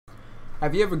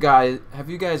Have you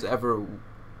guys ever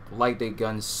liked a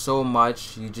gun so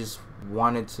much you just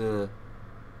wanted to,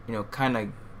 kind of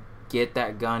get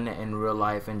that gun in real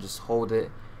life and just hold it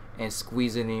and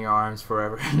squeeze it in your arms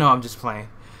forever? No, I'm just playing.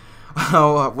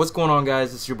 What's going on,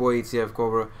 guys? It's your boy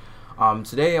ATFCOBRA.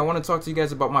 Today I want to talk to you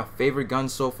guys about my favorite gun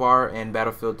so far in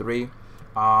Battlefield 3.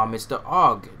 It's the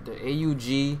AUG, the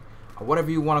AUG, whatever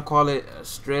you want to call it,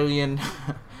 Australian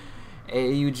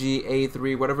AUG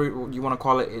A3, whatever you want to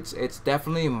call it. It's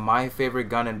definitely my favorite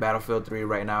gun in Battlefield 3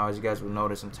 right now. As you guys will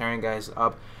notice, I'm tearing guys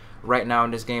up right now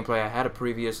in this gameplay. I had a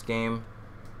previous game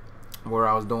where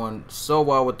I was doing so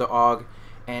well with the AUG,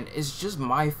 and it's just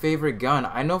my favorite gun.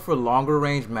 I know for longer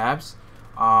range maps,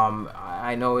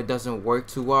 I know it doesn't work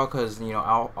too well because,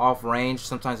 off range,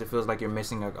 sometimes it feels like you're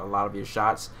missing a lot of your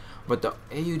shots. But the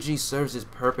AUG serves its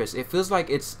purpose. It feels like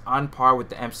it's on par with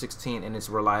the M16 in its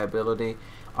reliability.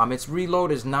 Its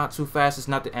reload is not too fast. It's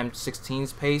not the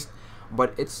M16's pace,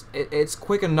 but it's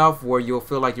quick enough where you'll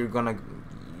feel like you're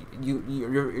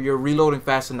reloading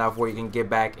fast enough where you can get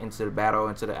back into the battle,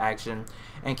 into the action,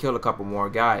 and kill a couple more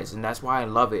guys. And that's why I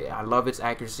love it. I love its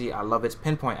accuracy. I love its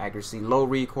pinpoint accuracy, low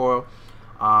recoil.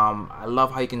 I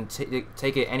love how you can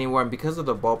take it anywhere, and because of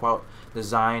the bulb out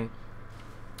design,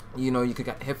 you could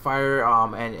hip fire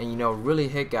and really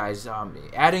hit guys.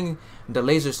 Adding the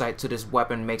laser sight to this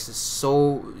weapon makes it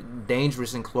so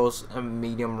dangerous in close and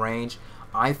medium range.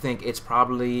 I think it's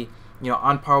probably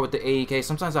on par with the AEK.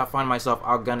 Sometimes I find myself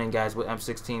outgunning guys with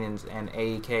M16 and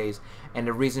AEKs, and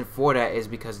the reason for that is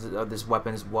because of this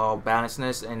weapon's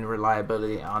well-balancedness and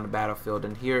reliability on the battlefield.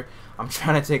 And here I'm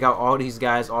trying to take out all these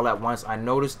guys all at once. I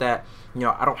noticed that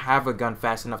I don't have a gun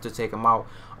fast enough to take them out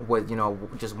with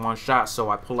just one shot, so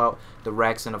I pull out the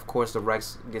Rex, and of course the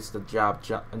Rex gets the job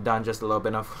done just a little bit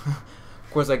enough.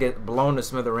 Of course I get blown to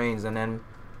smithereens, and then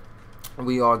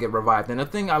we all get revived. And the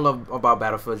thing I love about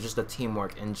Battlefield is just the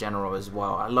teamwork in general as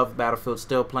well. I love Battlefield,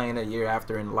 still playing a year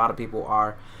after, and a lot of people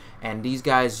are. And these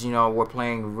guys, were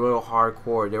playing real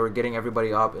hardcore. They were getting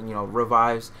everybody up, and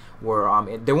revives were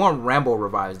they weren't Rambo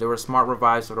revives. They were smart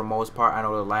revives for the most part. I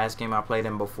know the last game I played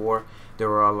in before, there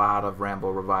were a lot of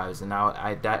Rambo revives, and now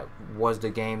that was the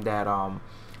game that I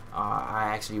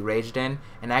actually raged in.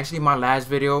 And actually, my last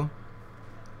video,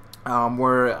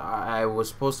 where I was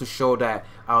supposed to show that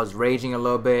I was raging a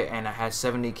little bit and I had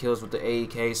 70 kills with the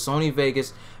AEK, Sony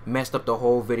Vegas messed up the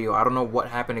whole video. I don't know what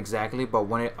happened exactly, but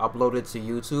when it uploaded to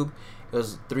YouTube, it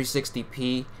was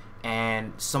 360p,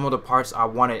 and some of the parts I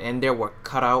wanted in there were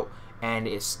cut out, and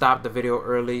it stopped the video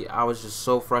early. I was just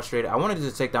so frustrated. I wanted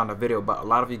to take down the video, but a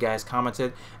lot of you guys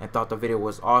commented and thought the video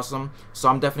was awesome, so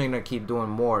I'm definitely gonna keep doing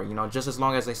more. Just as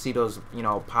long as I see those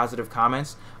positive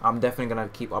comments, I'm definitely gonna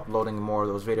keep uploading more of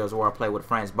those videos where I play with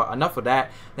friends. But enough of that,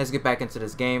 let's get back into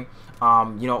this game.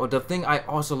 The thing I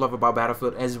also love about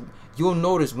Battlefield is you'll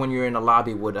notice when you're in a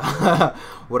lobby with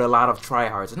with a lot of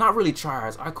tryhards. Not really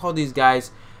tryhards, I call these guys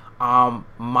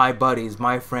my buddies,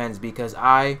 my friends, because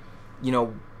I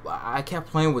kept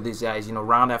playing with these guys,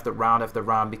 round after round after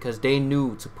round, because they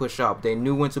knew to push up. They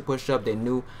knew when to push up. They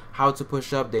knew how to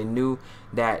push up. They knew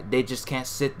that they just can't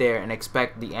sit there and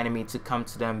expect the enemy to come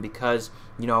to them, because,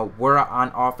 we're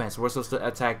on offense. We're supposed to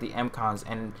attack the MCONs,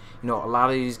 and, a lot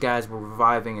of these guys were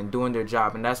reviving and doing their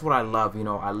job, and that's what I love.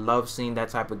 I love seeing that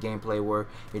type of gameplay where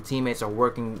your teammates are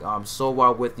working so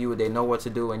well with you. They know what to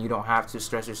do, and you don't have to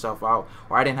stress yourself out,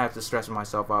 or I didn't have to stress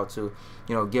myself out to,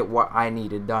 get what I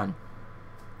needed done.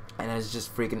 And it's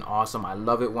just freaking awesome. I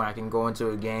love it when I can go into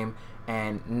a game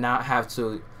and not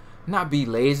be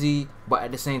lazy, but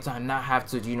at the same time not have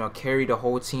to carry the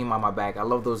whole team on my back. I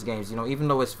love those games, even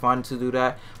though it's fun to do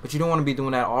that, but you don't want to be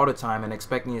doing that all the time and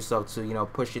expecting yourself to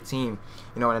push your team,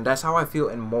 and that's how I feel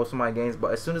in most of my games.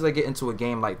 But as soon as I get into a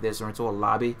game like this, or into a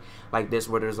lobby like this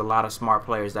where there's a lot of smart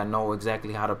players that know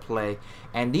exactly how to play,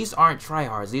 and these aren't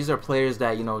tryhards, these are players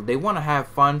that they want to have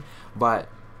fun, but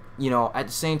at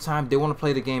the same time, they want to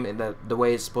play the game in the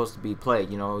way it's supposed to be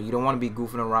played. You don't want to be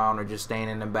goofing around or just staying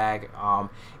in the back,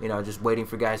 just waiting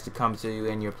for guys to come to you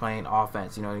and you're playing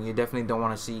offense. You definitely don't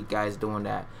want to see guys doing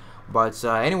that. But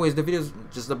anyways, the video's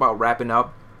just about wrapping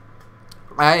up.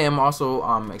 I am also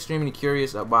extremely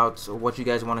curious about what you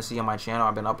guys want to see on my channel.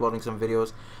 I've been uploading some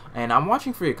videos, and I'm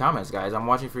watching for your comments, guys. I'm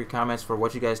watching for your comments for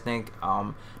what you guys think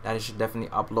that I should definitely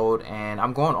upload, and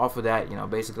I'm going off of that,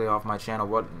 basically off my channel,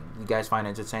 what you guys find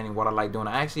entertaining, what I like doing.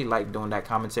 I actually like doing that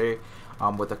commentary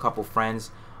with a couple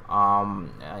friends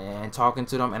and talking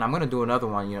to them, and I'm gonna do another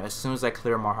one as soon as I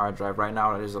clear my hard drive. Right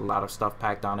now there's a lot of stuff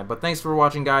packed on it. But thanks for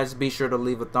watching, guys. Be sure to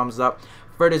leave a thumbs up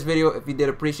for this video if you did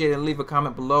appreciate it, and leave a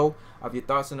comment below of your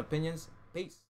thoughts and opinions. Peace.